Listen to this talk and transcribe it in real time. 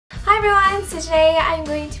everyone, so today I'm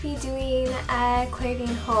going to be doing a clothing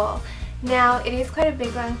haul. Now it is quite a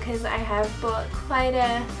big one because I have bought quite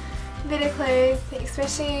a bit of clothes,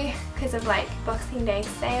 especially because of like Boxing Day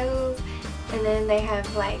sales, and then they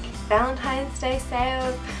have like Valentine's Day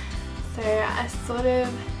sales, so I sort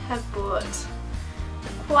of have bought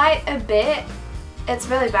quite a bit. It's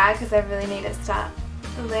really bad because I really need to start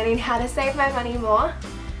learning how to save my money more,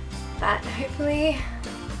 but hopefully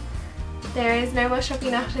there is no more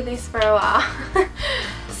shopping after this for a while.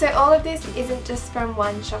 So all of this isn't just from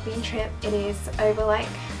one shopping trip, it is over like,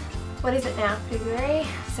 what is it now, February?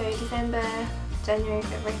 So December, January,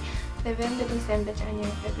 February, November, December, January,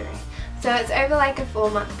 February. So it's over like a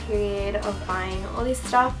 4-month period of buying all this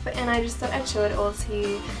stuff, and I just thought I'd show it all to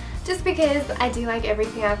you just because I do like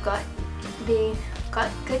everything I've got being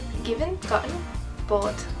gotten,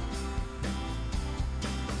 bought.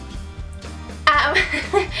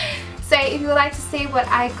 So if you would like to see what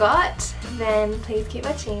I got, then please keep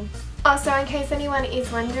watching. Also, in case anyone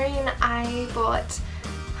is wondering, I bought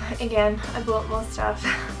more stuff.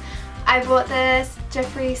 I bought the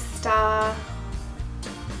Jeffree Star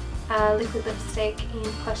liquid lipstick in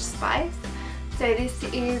Plush Spice. So this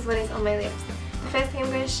is what is on my lips. The first thing I'm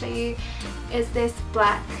going to show you is this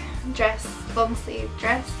black dress, long sleeve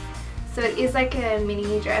dress. So it is like a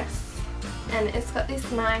mini dress, and it's got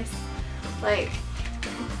this nice like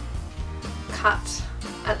cut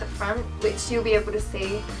at the front, which you'll be able to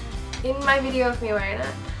see in my video of me wearing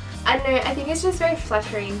it. I don't know, I think it's just very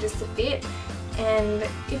flattering just to fit, and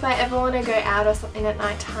if I ever want to go out or something at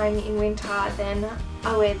night time in winter, then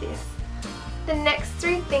I'll wear this. The next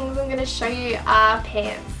 3 things I'm going to show you are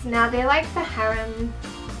pants. Now they're like the harem,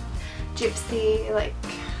 gypsy, like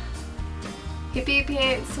hippie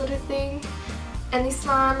pants sort of thing, and this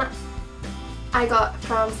one I got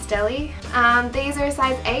from Stelly. These are a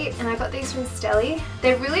size 8 and I got these from Stelly.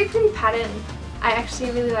 They're really pretty pattern. I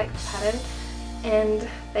actually really like the pattern, and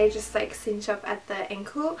they just like cinch up at the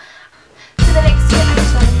ankle. So the next 2 I'm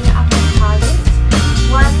showing you are from Target.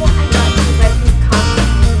 One I got is like this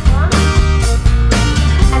cashmere color,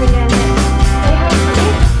 and again they have money.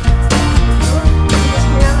 The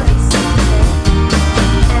material is super thin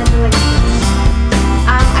and the legs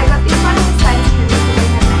are I got this one in a size 2 because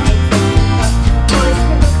they have the 8 section. Well, this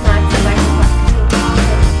could look nice with like a black tank top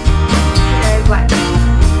and, you know, black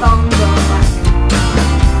thongs or black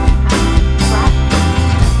flat.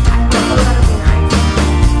 I thought that would be nice.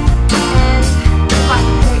 And the black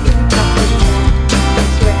coat is exactly the same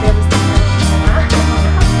to it. They're just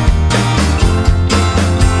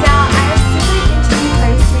now, I am super into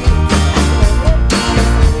grey suits at the moment.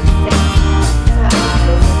 I'm with 6. So I'm choosing the 6 and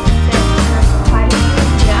I've got quite a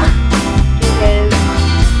few here because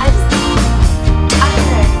I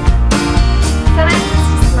don't know. Sometimes it's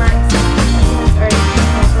just nice when it's already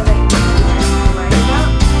together that you don't have to worry about.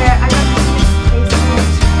 So I got this grey suit.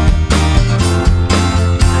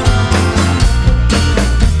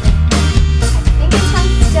 I think it's from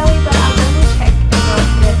Stelly, but I'll double check and I'll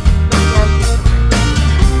put it down here.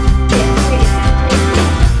 Yeah, so it's a grey suit.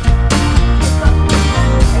 It's got the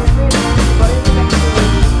flowers over it, and the bottom is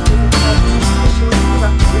actually like the shorts are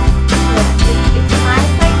ruffled. Yeah, it's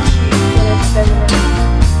nice, like cute sort of feminine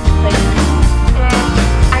lace. And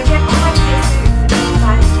I get all my grey suits in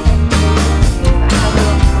size 10 because I have a lot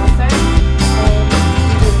of torso, and you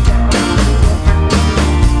really don't want to be in your front legs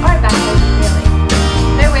or a back leg really.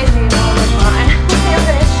 No way to do it all the time. I'm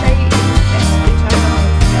going to show you in the set which I got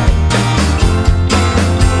from Stelly.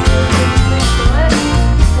 It's really short,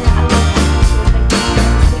 so I love the short like this because it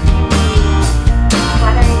can be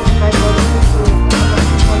flattering on my body because I'm not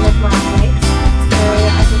one of my legs, so I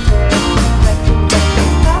prefer like things that are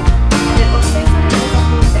thicker, and it also sort of gives off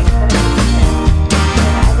the effect that it is thin. So I think it's a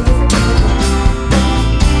good look.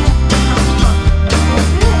 But it is comfortable. It's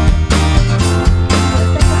good. It's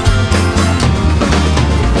like a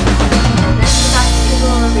and then the back is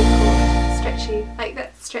all wrinkled, stretchy, like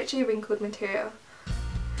that stretchy wrinkled material.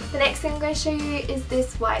 The next thing I'm going to show you is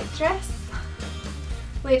this white dress,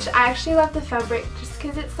 which I actually love the fabric just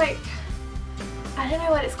because it's like, I don't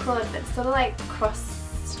know what it's called, but it's sort of like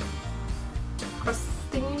cross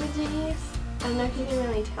thingy-majiggies. I don't know if you can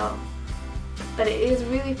really tell, but it is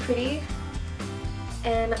really pretty,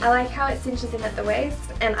 and I like how it cinches in at the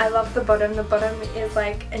waist, and I love the bottom. The bottom is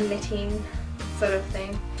like a knitting sort of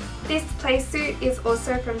thing. This playsuit is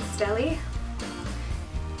also from Stelly,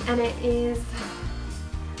 and it is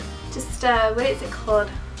just what is it called?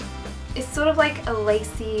 It's sort of like a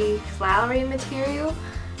lacy, flowery material,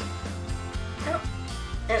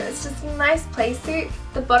 and it's just a nice playsuit.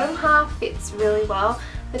 The bottom half fits really well.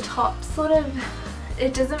 The top sort of,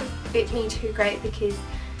 it doesn't fit me too great because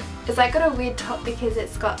It's like got a weird top because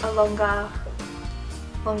it's got a longer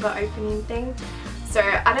opening thing. So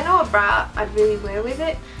I don't know what bra I'd really wear with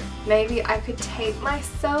it. Maybe I could tape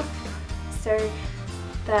myself so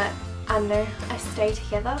that, I don't know, I stay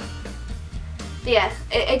together. But yeah,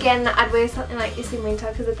 again, I'd wear something like this in winter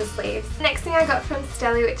because of the sleeves. Next thing I got from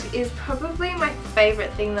Stelly, which is probably my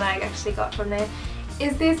favourite thing that I actually got from there,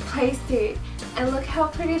 is this play suit. And look how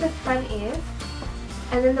pretty the front is.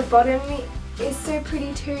 And then the bottom is so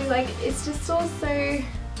pretty too. Like, it's just all so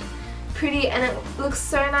pretty, and it looks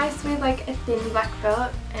so nice with like a thin black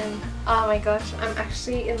belt, and oh my gosh, I'm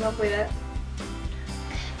actually in love with it.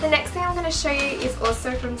 The next thing I'm going to show you is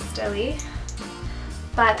also from Stelly,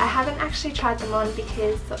 but I haven't actually tried them on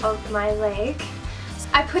because of my leg.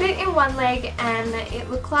 I put it in one leg and it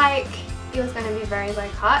looked like it was going to be very low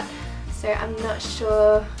cut, so I'm not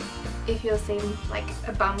sure if you'll see like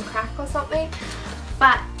a bum crack or something.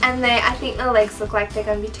 And I think the legs look like they're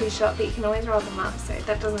going to be too short, but you can always roll them up, so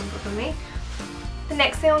that doesn't bother me. The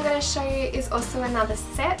next thing I'm going to show you is also another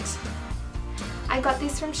set. I got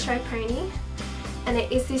this from Show Pony, and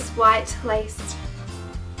it is this white laced,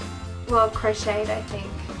 well, crocheted I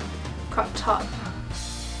think, crop top,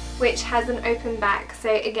 which has an open back.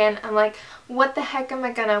 So again, I'm like, what the heck am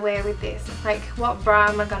I going to wear with this? Like, what bra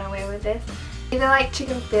am I going to wear with this? Either like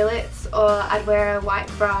chicken fillets, or I'd wear a white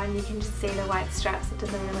bra and you can just see the white straps. It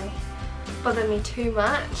doesn't really bother me too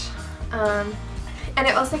much. And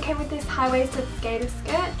it also came with this high-waisted skater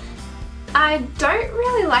skirt. I don't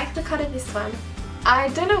really like the cut of this one. I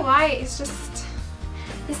don't know why, it's just,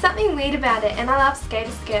 there's something weird about it, and I love skater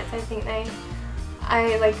skirts. I think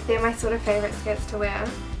they're my sort of favourite skirts to wear.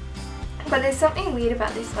 But there's something weird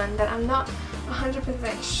about this one that I'm not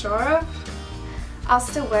 100% sure of. I'll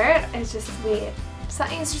still wear it, it's just weird.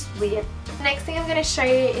 Something's just weird. The next thing I'm going to show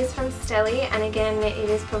you is from Stelly, and again, it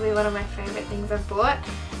is probably one of my favourite things I've bought,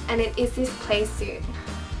 and it is this play suit.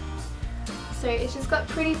 So it's just got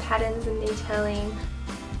pretty patterns and detailing,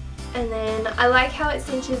 and then I like how it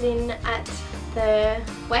cinches in at the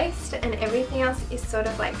waist, and everything else is sort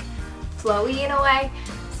of like flowy in a way,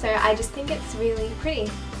 so I just think it's really pretty.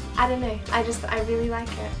 I don't know, I really like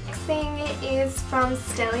it. Next thing is from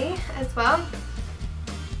Stelly as well,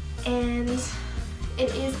 and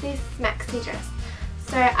it is this maxi dress.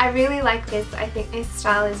 So I really like this. I think this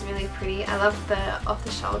style is really pretty. I love the off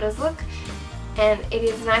the shoulders look, and it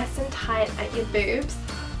is nice and tight at your boobs.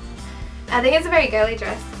 I think it's a very girly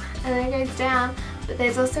dress, and then it goes down, but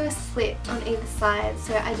there's also a slit on either side,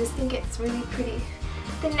 so I just think it's really pretty.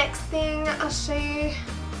 The next thing I'll show you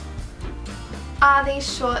are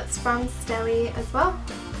these shorts from Stelly as well.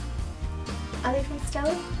 Are they from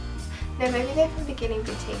Stelly? No, maybe they're from Beginning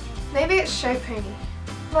Boutique. Maybe it's Show Pony.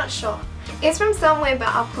 I'm not sure. It's from somewhere, but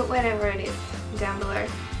I'll put whatever it is down below.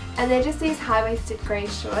 And they're just these high-waisted grey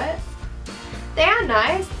shorts. They are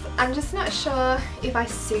nice. I'm just not sure if I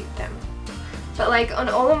suit them. But like on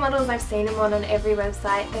all the models I've seen them on every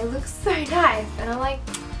website, they look so nice. And I'm like,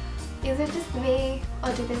 is it just me,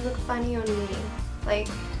 or do they look funny on me? Like,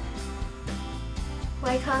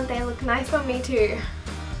 why can't they look nice on me too?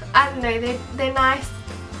 I don't know, they're nice.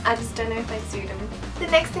 I just don't know if I suit them. The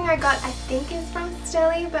next thing I got I think is from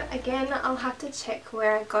Stelly, but again I'll have to check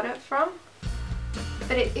where I got it from.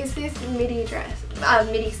 But it is this midi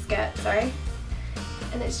skirt, sorry.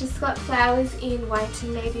 And it's just got flowers in white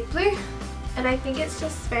and navy blue. And I think it's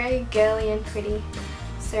just very girly and pretty.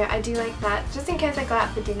 So I do like that, just in case I go out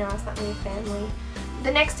for dinner or something with family.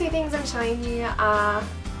 The next two things I'm showing you are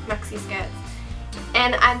maxi skirts.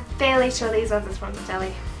 And I'm fairly sure these ones are from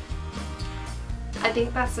Stelly. I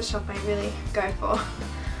think that's the shop I really go for.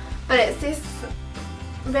 But it's this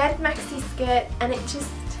red maxi skirt, and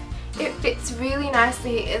it fits really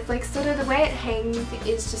nicely. It's like sort of the way it hangs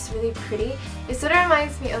is just really pretty. It sort of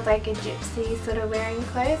reminds me of like a gypsy sort of wearing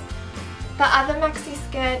clothes. The other maxi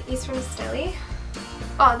skirt is from Stelly.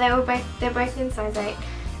 Oh, they're both in size 8.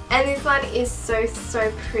 And this one is so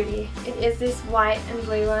pretty. It is this white and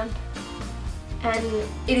blue one. And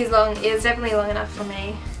it is long. It is definitely long enough for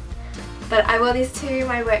me. But I wore this to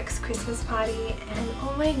my work's Christmas party, and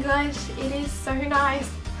oh my gosh, it is so nice.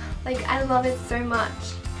 Like, I love it so much.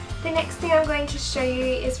 The next thing I'm going to show you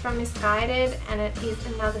is from Misguided, and it is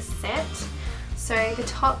another set. So the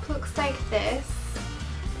top looks like this.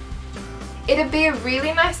 It'd be a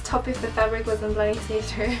really nice top if the fabric wasn't bloody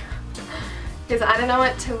see-through. Because I don't know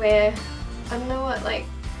what to wear. I don't know what like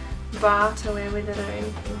bra to wear with it or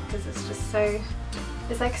anything, because it's just so,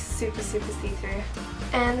 it's like super see-through.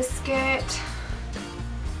 And the skirt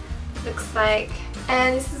looks like,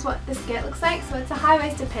 and this is what the skirt looks like. So it's a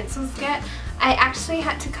high-waisted pencil skirt. I actually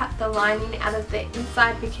had to cut the lining out of the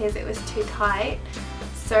inside because it was too tight.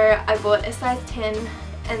 So I bought a size 10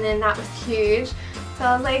 and then that was huge. So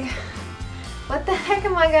I was like, what the heck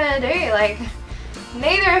am I gonna do? Like,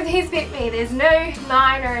 neither of these fit me. There's no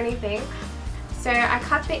 9 or anything. So I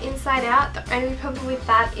cut the inside out. The only problem with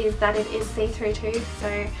that is that it is see-through too.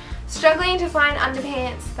 So struggling to find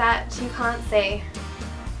underpants that you can't see.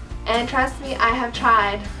 And trust me, I have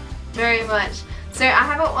tried very much. So I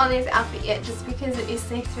haven't worn this outfit yet just because it is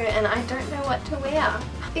see-through and I don't know what to wear.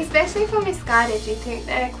 Especially for Misguided, you think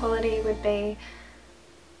their quality would be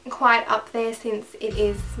quite up there since it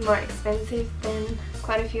is more expensive than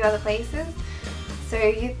quite a few other places. So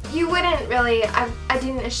you wouldn't really, I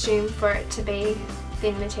didn't assume for it to be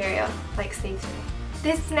thin material like see-through.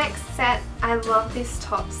 This next set, I love this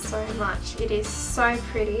top so much. It is so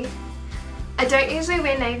pretty. I don't usually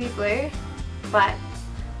wear navy blue, but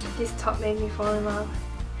this top made me fall in love.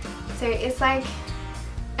 So it's like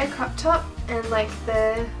a crop top and like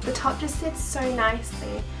the top just sits so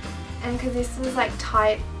nicely, and because this was like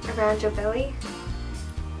tight around your belly,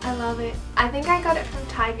 I love it. I think I got it from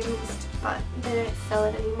TigerMist, but they don't sell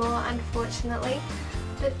it anymore unfortunately.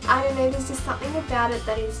 But I don't know, there's just something about it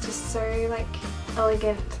that is just so like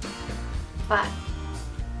elegant but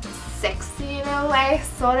sexy in a way,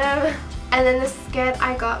 sort of. And then the skirt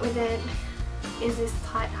I got with it is this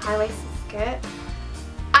tight high-waisted skirt.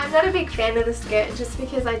 I'm not a big fan of the skirt just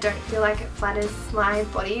because I don't feel like it flatters my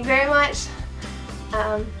body very much.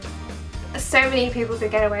 So many people could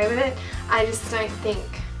get away with it. I just don't think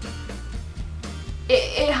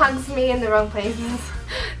it hugs me in the wrong places.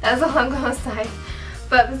 That's all I'm gonna say.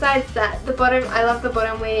 But besides that, the bottom, I love the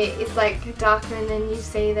bottom where it's like darker and then you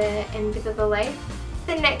see the end bit of the lace.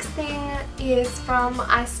 The next thing is from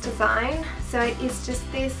Ice Design. So it is just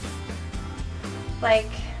this, like,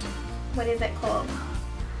 what is it called?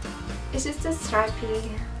 It's just a stripy,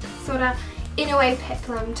 sort of, in a way,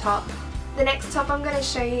 peplum top. The next top I'm going to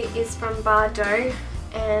show you is from Bardot,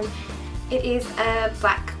 and it is a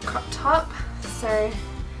black crop top. So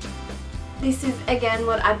this is again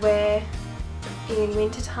what I'd wear in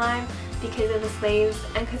winter time because of the sleeves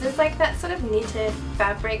and because it's like that sort of knitted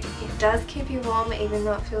fabric. It does keep you warm even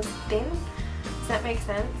though it feels thin. Does that make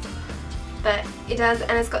sense? But it does,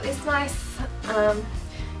 and it's got this nice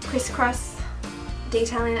crisscross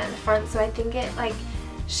detailing at the front, so I think it like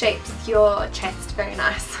shapes your chest very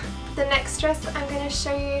nice. The next dress I'm going to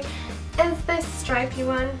show you is this stripy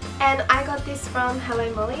one, and I got this from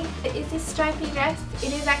Hello Molly. It is this stripy dress.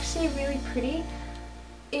 It is actually really pretty.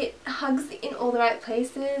 It hugs in all the right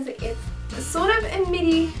places. It's sort of a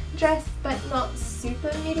midi dress but not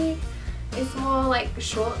super midi. It's more like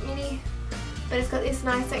short midi, but it's got this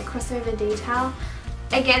nice like crossover detail.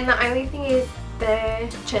 Again, the only thing is the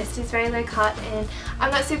chest is very low cut and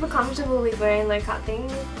I'm not super comfortable with wearing low cut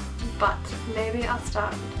things, but maybe I'll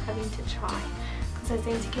start having to try because I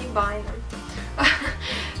seem to keep buying them.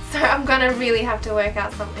 So I'm gonna really have to work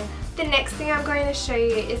out something. The next thing I'm going to show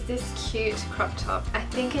you is this cute crop top. I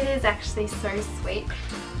think it is actually so sweet.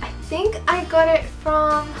 I think I got it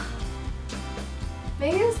from,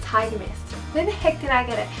 maybe it was TigerMist. Where the heck did I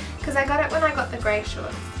get it? Because I got it when I got the grey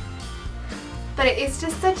shorts. But it is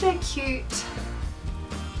just such a cute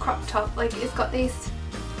crop top. Like, it's got this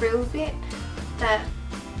frill bit that,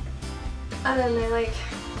 I don't know, like,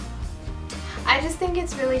 I just think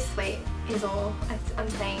it's really sweet is all I'm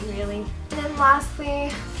saying really. And then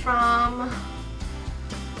lastly, from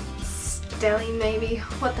Stelly maybe,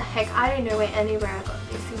 what the heck, I don't know anywhere I got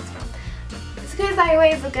these things from. It's because I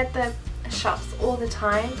always look at the shops all the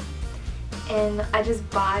time and I just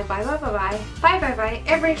buy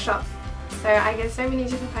every shop. So I get so many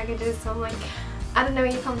different packages, so I'm like, I don't know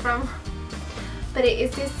where you come from. But it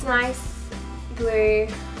is this nice blue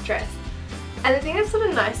dress. And the thing that's sort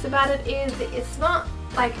of nice about it is it's not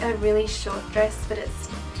like a really short dress, but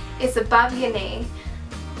it's above your knee,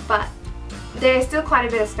 but there's still quite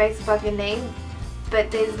a bit of space above your knee,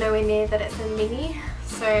 but there's nowhere near that it's a mini.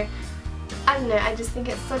 So I don't know, I just think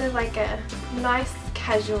it's sort of like a nice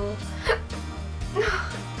casual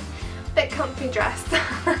but comfy dress.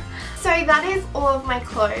 So that is all of my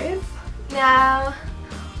clothes. Now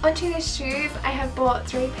onto the shoes. I have bought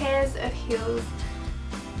 3 pairs of heels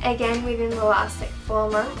again within the last like 4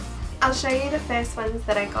 months. I'll show you the first ones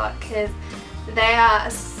that I got because they are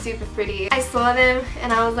super pretty. I saw them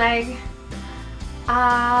and I was like,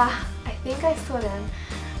 I think I saw them.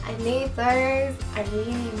 I need those. I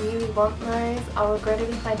really want those. I'll regret it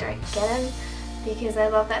if I don't get them because I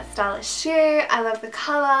love that stylish shoe. I love the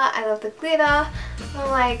colour. I love the glitter. And I'm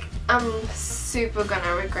like, I'm super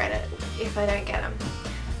gonna regret it if I don't get them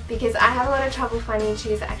because I have a lot of trouble finding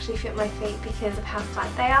shoes that actually fit my feet because of how flat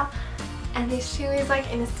they are. and this shoe is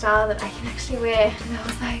like in a style that I can actually wear, and I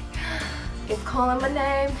was like, it's calling my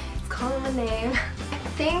name, it's calling my name. I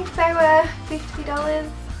think they were $50,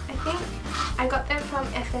 I think. I got them from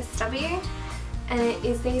FSW, and it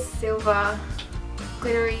is these silver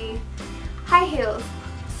glittery high heels.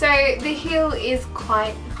 So the heel is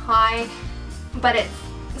quite high, but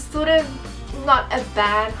it's sort of not a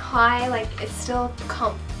bad high, like it's still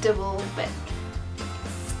comfortable, but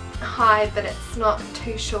it's high, but it's not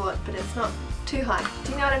too short, but it's not too high.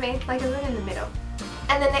 Do you know what I mean? Like it's in the middle.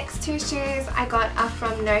 And the next two shoes I got are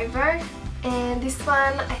from Novo, and this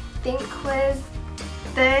one I think was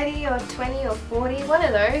 30 or 20 or 40, one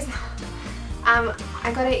of those.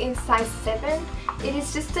 I got it in size 7. It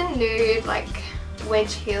is just a nude like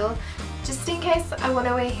wedge heel, just in case I want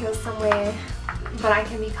to wear heels somewhere but I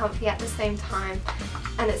can be comfy at the same time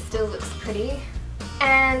and it still looks pretty.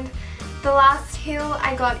 And the last heel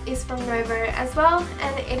I got is from Novo as well,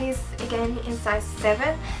 and it is again in size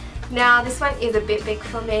 7. Now this one is a bit big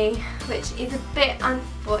for me, which is a bit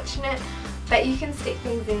unfortunate, but you can stick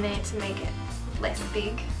things in there to make it less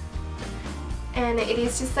big. And it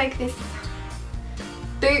is just like this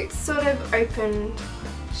boot sort of open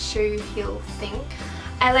shoe heel thing.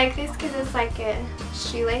 I like this because it's like a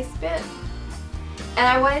shoelace bit, and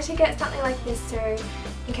I wanted to get something like this so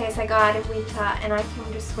in case I go out of winter and I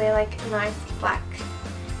can just wear like nice black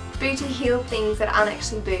booty heel things that aren't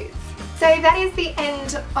actually boots. So that is the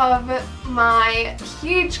end of my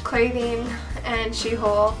huge clothing and shoe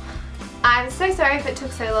haul. I'm so sorry if it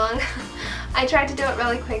took so long. I tried to do it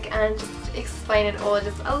really quick and just explain it all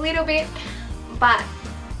just a little bit, but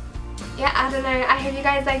yeah, I don't know. I hope you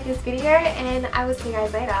guys like this video, and I will see you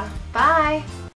guys later. Bye!